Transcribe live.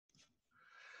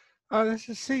This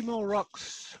is Seymour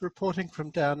Rocks reporting from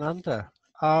Down Under.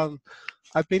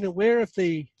 I've been aware of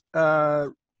the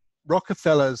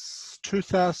Rockefeller's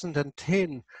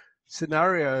 2010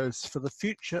 scenarios for the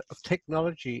future of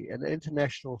technology and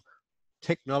international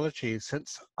technology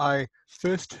since I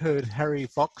first heard Harry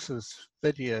Vox's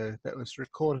video that was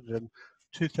recorded in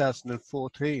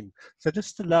 2014. So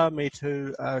just allow me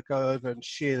to go over and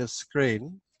share the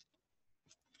screen.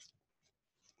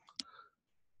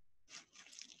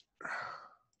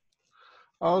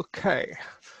 Okay,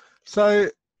 so,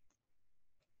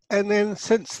 and then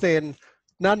since then,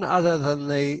 none other than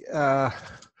the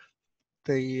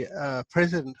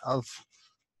president of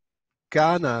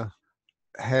Ghana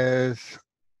has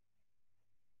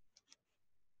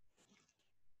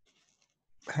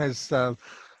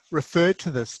referred to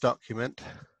this document,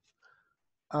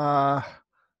 and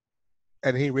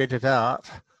he read it out.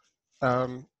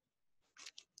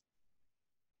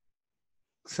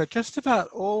 So just about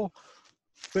all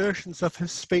versions of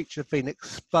his speech have been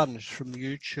expunged from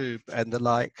YouTube and the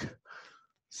like.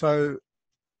 So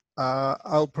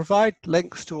I'll provide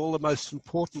links to all the most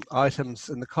important items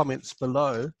in the comments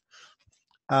below.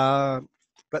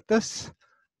 But this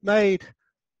made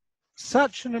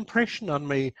such an impression on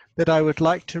me that I would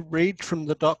like to read from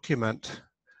the document,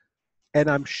 and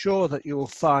I'm sure that you will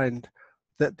find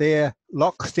that their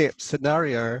Lockstep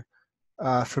scenario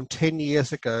from 10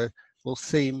 years ago will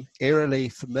seem eerily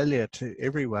familiar to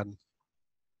everyone.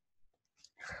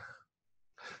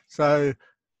 So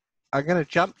I'm going to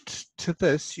jump to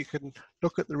this. You can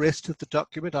look at the rest of the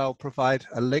document. I'll provide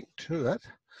a link to it.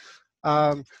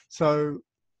 So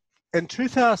in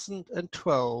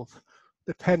 2012,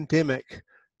 the pandemic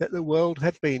that the world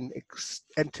had been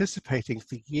anticipating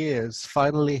for years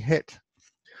finally hit.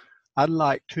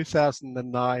 Unlike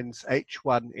 2009's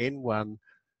H1N1,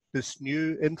 this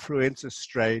new influenza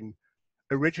strain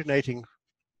originating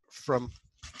from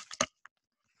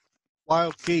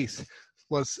wild geese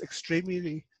was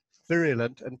extremely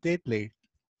virulent and deadly.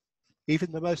 Even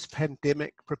the most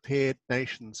pandemic-prepared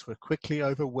nations were quickly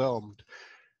overwhelmed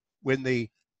when the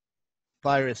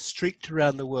virus streaked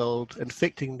around the world,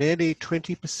 infecting nearly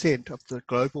 20% of the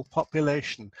global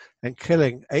population and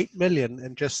killing 8 million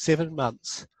in just 7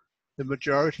 months, the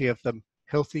majority of them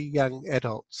healthy young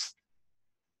adults.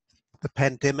 The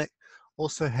pandemic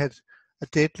also had a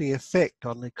deadly effect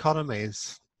on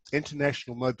economies,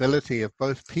 international mobility of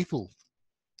both people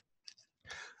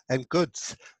and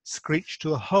goods screeched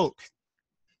to a halt,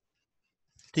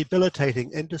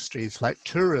 debilitating industries like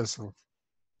tourism,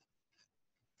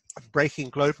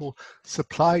 breaking global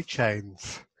supply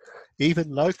chains, even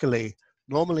locally,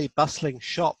 normally bustling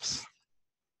shops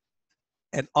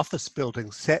and office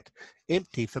buildings sat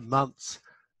empty for months,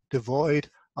 devoid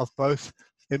of both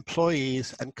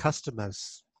employees and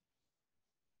customers.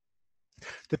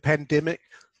 The pandemic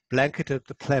blanketed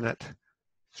the planet,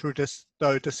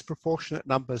 though disproportionate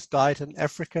numbers died in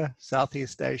Africa,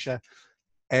 Southeast Asia,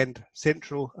 and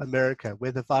Central America,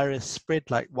 where the virus spread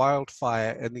like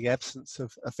wildfire in the absence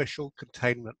of official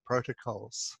containment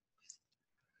protocols.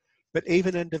 But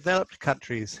even in developed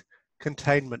countries,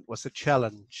 containment was a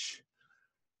challenge.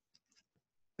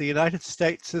 The United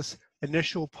States'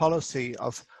 initial policy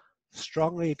of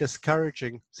strongly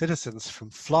discouraging citizens from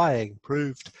flying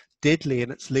proved deadly in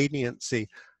its leniency,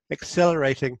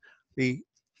 accelerating the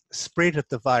spread of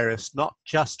the virus, not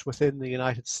just within the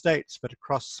United States, but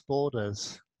across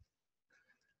borders.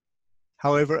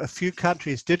 However, a few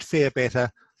countries did fare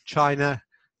better, China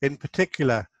in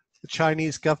particular. The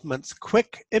Chinese government's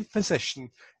quick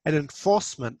imposition and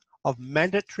enforcement of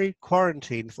mandatory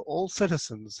quarantine for all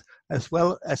citizens, as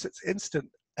well as its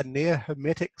instant and near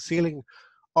hermetic sealing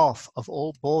off of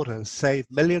all borders, saved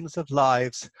millions of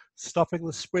lives, stopping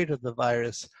the spread of the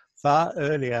virus far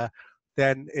earlier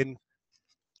than in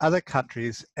other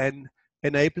countries and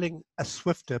enabling a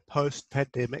swifter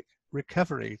post-pandemic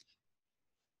recovery.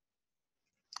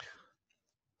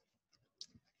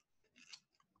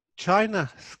 China's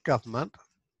government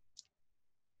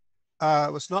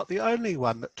was not the only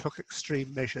one that took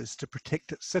extreme measures to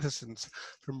protect its citizens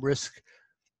from risk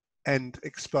and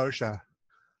exposure.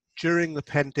 During the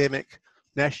pandemic,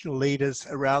 national leaders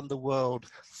around the world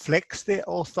flexed their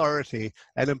authority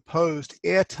and imposed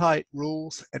airtight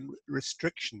rules and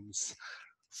restrictions,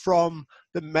 from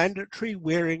the mandatory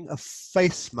wearing of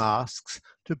face masks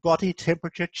to body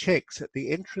temperature checks at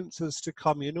the entrances to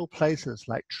communal places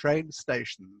like train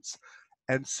stations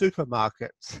and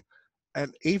supermarkets.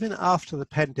 And even after the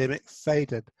pandemic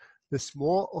faded, this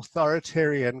more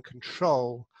authoritarian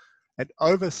control and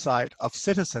oversight of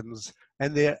citizens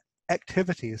and their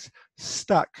activities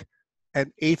stuck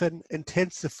and even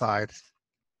intensified.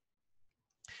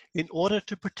 In order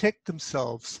to protect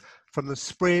themselves from the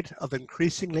spread of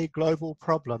increasingly global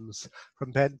problems,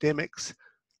 from pandemics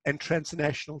and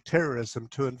transnational terrorism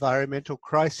to environmental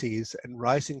crises and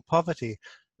rising poverty,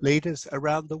 leaders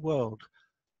around the world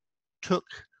took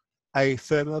a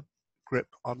firmer grip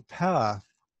on power.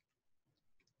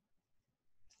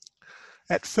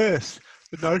 At first,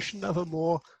 the notion of a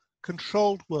more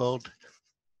controlled world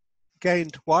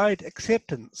gained wide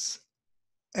acceptance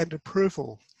and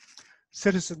approval.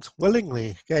 Citizens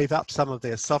willingly gave up some of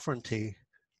their sovereignty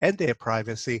and their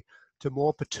privacy to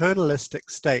more paternalistic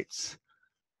states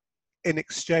in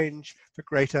exchange for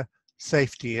greater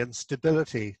safety and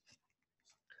stability.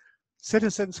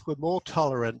 Citizens were more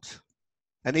tolerant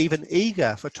and even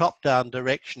eager for top-down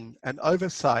direction and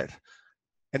oversight,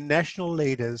 and national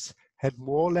leaders had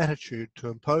more latitude to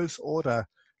impose order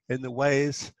in the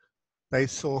ways they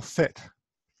saw fit.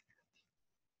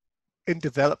 In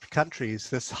developed countries,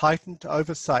 this heightened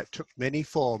oversight took many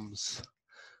forms.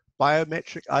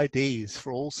 Biometric IDs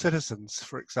for all citizens,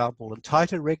 for example, and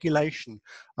tighter regulation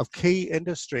of key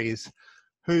industries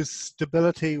whose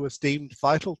stability was deemed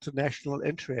vital to national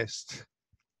interest.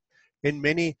 In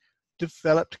many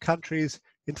developed countries,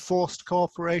 enforced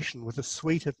cooperation with a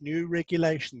suite of new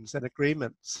regulations and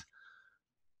agreements,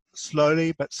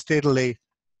 slowly but steadily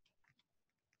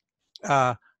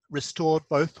restored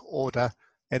both order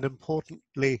and,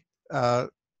 importantly,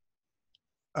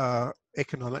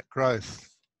 economic growth.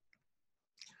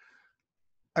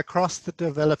 Across the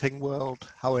developing world,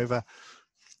 however,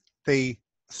 the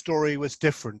story was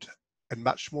different and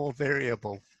much more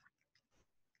variable.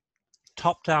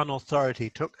 Top-down authority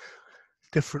took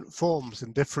different forms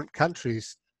in different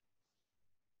countries,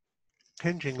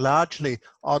 hinging largely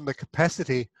on the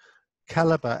capacity,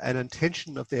 caliber, and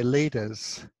intention of their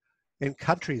leaders. In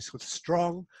countries with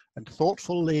strong and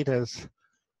thoughtful leaders,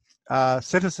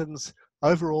 citizens'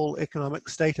 overall economic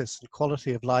status and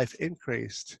quality of life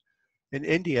increased. In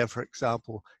India, for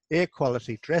example, air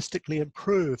quality drastically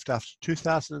improved after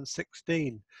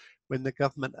 2016, when the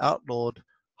government outlawed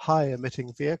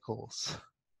high-emitting vehicles.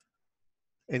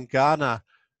 In Ghana,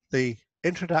 the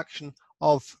introduction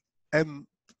of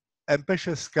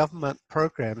ambitious government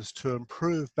programs to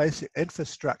improve basic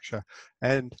infrastructure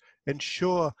and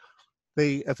ensure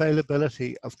the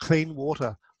availability of clean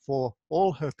water for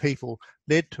all her people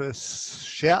led to a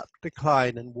sharp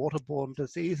decline in waterborne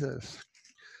diseases.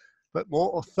 But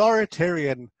more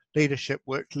authoritarian leadership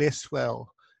worked less well,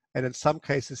 and in some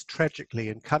cases tragically,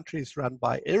 in countries run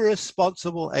by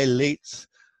irresponsible elites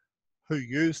who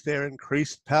use their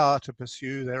increased power to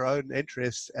pursue their own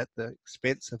interests at the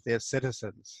expense of their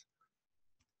citizens.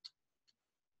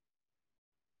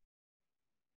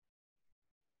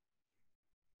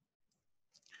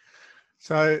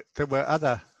 So there were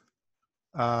other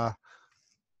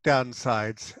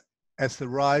downsides, as the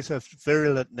rise of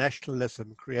virulent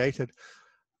nationalism created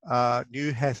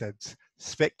new hazards.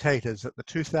 Spectators at the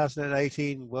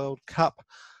 2018 World Cup,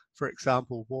 for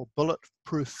example, wore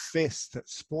bulletproof vests that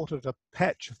sported a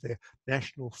patch of their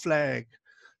national flag.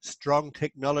 Strong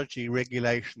technology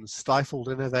regulations stifled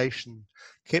innovation,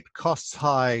 kept costs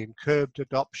high, and curbed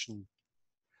adoption.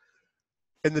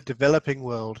 In the developing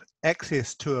world,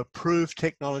 access to approved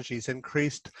technologies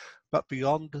increased, but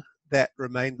beyond that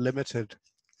remained limited.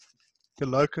 The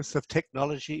locus of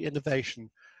technology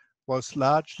innovation was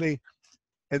largely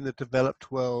in the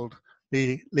developed world,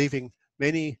 leaving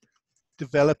many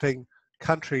developing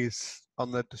countries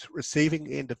on the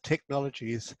receiving end of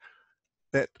technologies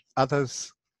that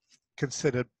others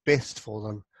considered best for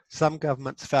them. Some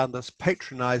governments found this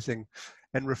patronizing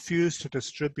and refused to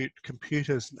distribute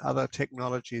computers and other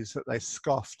technologies that they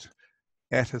scoffed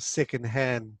at as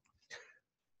second-hand.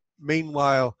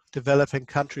 Meanwhile, developing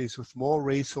countries with more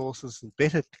resources and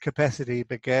better capacity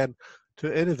began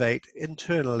to innovate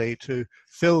internally to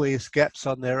fill these gaps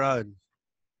on their own.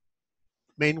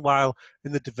 Meanwhile,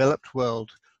 in the developed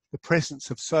world, the presence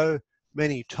of so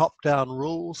many top-down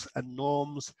rules and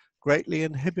norms greatly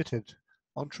inhibited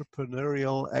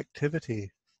entrepreneurial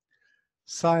activity.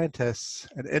 Scientists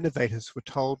and innovators were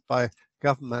told by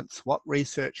governments what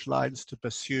research lines to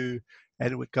pursue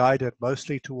and were guided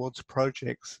mostly towards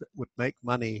projects that would make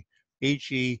money,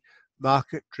 e.g.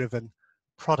 market-driven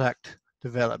product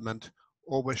development,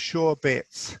 or were sure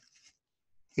bets,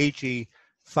 e.g.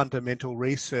 fundamental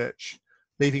research,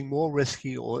 leaving more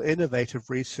risky or innovative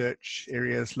research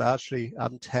areas largely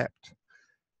untapped.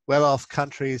 Well-off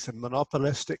countries and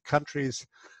monopolistic companies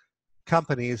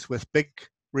with big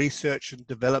research and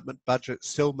development budgets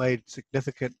still made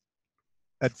significant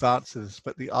advances,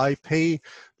 but the IP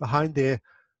behind their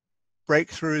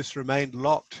breakthroughs remained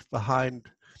locked behind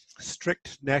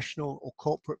strict national or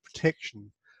corporate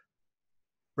protection.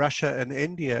 Russia and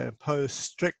India impose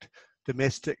strict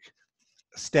domestic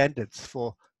standards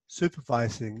for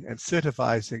supervising and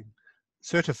certifying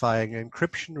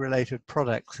encryption-related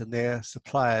products in their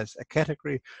suppliers, a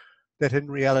category that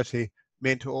in reality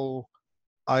meant all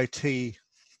IT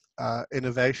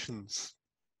innovations.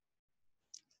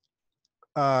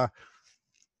 The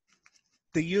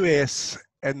US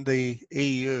and the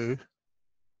EU,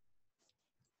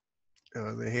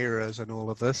 the heroes in all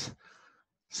of this,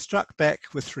 struck back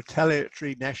with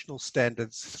retaliatory national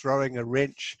standards, throwing a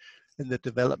wrench in the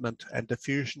development and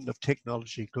diffusion of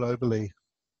technology globally.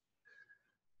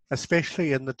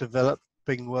 Especially in the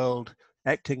developing world,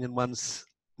 acting in one's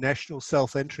national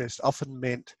self-interest often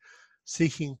meant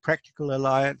seeking practical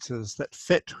alliances that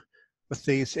fit with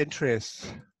these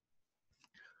interests.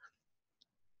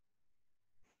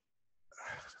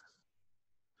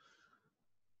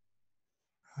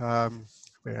 Where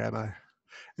am I?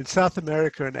 In South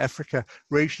America and Africa,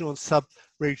 regional and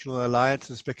sub-regional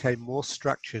alliances became more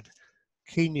structured.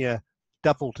 Kenya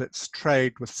doubled its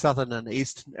trade with Southern and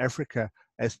Eastern Africa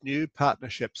as new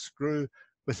partnerships grew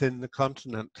within the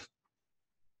continent.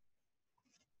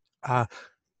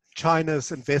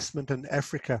 China's investment in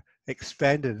Africa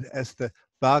expanded as the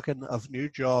bargain of new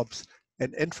jobs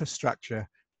and infrastructure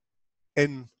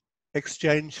in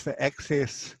exchange for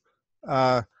access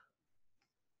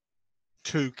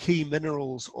to key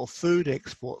minerals or food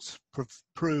exports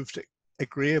proved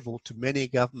agreeable to many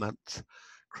governments.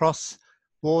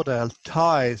 Cross-border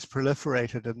ties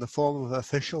proliferated in the form of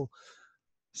official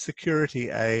security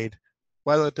aid,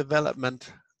 while the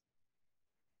development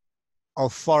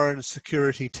of foreign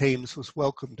security teams was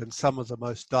welcomed in some of the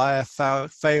most dire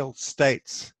failed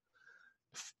states.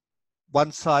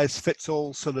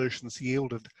 One-size-fits-all solutions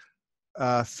yielded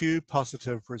few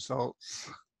positive results.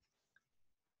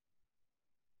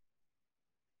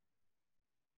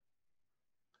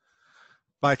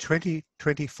 By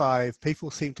 2025,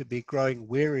 people seem to be growing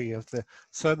weary of the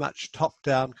so much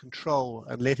top-down control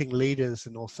and letting leaders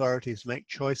and authorities make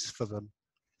choice for them.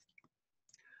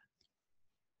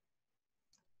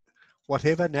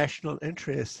 Whatever national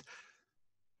interests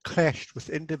clashed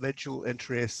with individual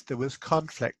interests, there was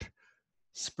conflict.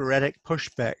 Sporadic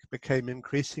pushback became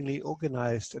increasingly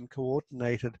organized and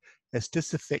coordinated as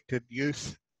disaffected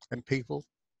youth and people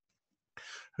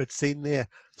who had seen their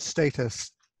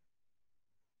status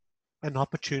and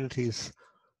opportunities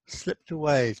slipped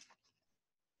away,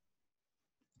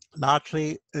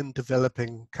 largely in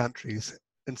developing countries,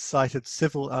 incited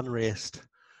civil unrest.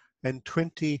 In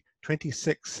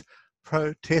 2026,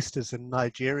 protesters in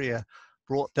Nigeria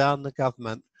brought down the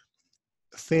government,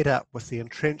 fed up with the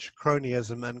entrenched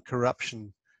cronyism and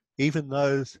corruption. Even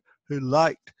those who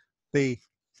liked the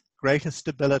greater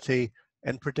stability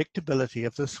and predictability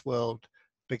of this world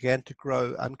began to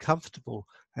grow uncomfortable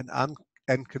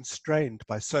and constrained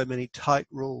by so many tight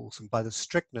rules and by the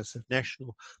strictness of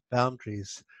national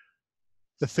boundaries.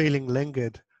 The feeling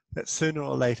lingered that sooner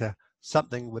or later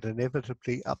something would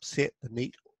inevitably upset the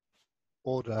neat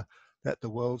order that the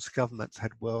world's governments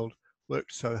had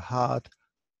worked so hard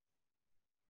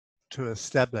to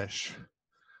establish.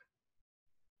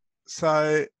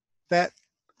 So that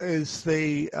is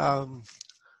the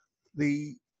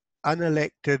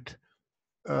unelected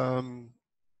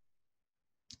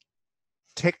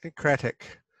technocratic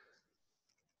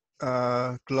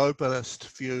globalist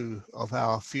view of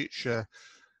our future,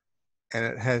 and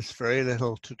it has very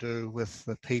little to do with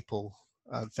the people.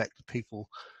 In fact, the people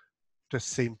just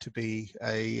seem to be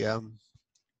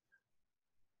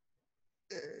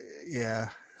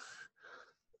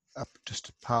just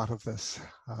a part of this.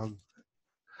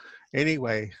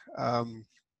 Anyway,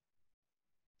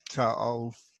 so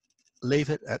I'll leave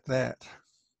it at that.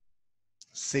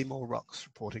 Seymour Rocks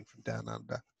reporting from down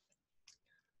under.